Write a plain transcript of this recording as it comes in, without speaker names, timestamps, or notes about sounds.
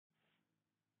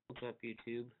What's up,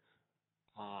 YouTube?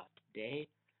 Today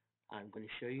I'm going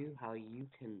to show you how you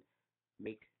can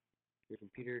make your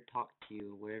computer talk to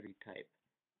you wherever you type.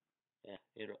 Yeah,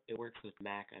 it works with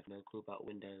Mac. I have no clue about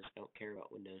Windows. I don't care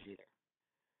about Windows either.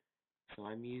 So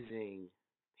I'm using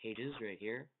Pages right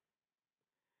here,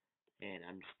 and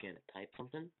I'm just going to type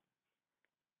something.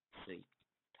 So you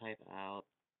type out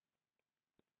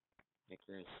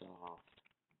Microsoft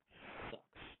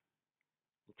sucks.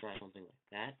 We'll try something like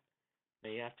that. Now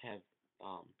you have to have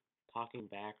talking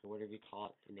back or whatever you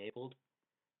call it enabled.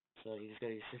 So you just go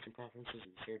to your system preferences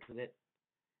and search with it.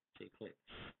 So you click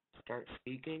start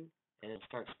speaking and it'll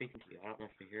start speaking to you. I don't know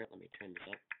if you hear it. Let me turn this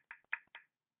up.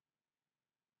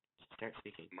 Start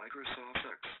speaking. Microsoft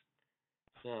sucks.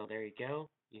 So there you go.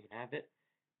 You can have it.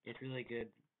 It's really good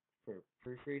for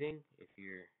proofreading if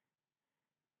you're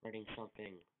writing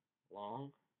something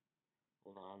long.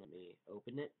 Hold on, let me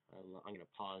open it. I'm going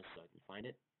to pause so I can find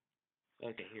it.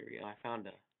 Okay, here we go. I found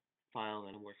a file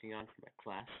that I'm working on for my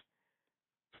class.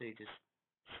 So you just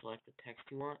select the text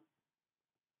you want.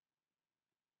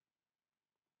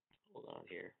 Hold on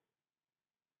here.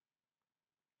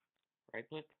 Right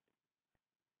click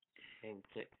and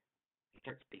click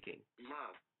start speaking.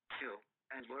 Love, kill,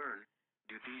 and learn.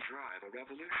 Do these drive a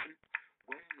revolution?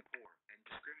 When the poor and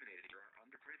discriminated are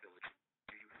underprivileged,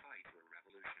 do you fight for a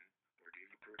revolution or do you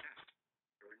protest?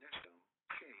 Ernesto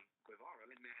Che Guevara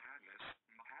and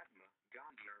Mahatma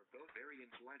Gandhi are both very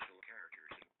influential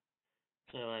characters.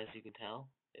 So as you can tell,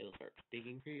 it'll start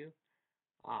speaking for you.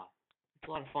 It's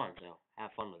a lot of fun, so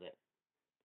have fun with it.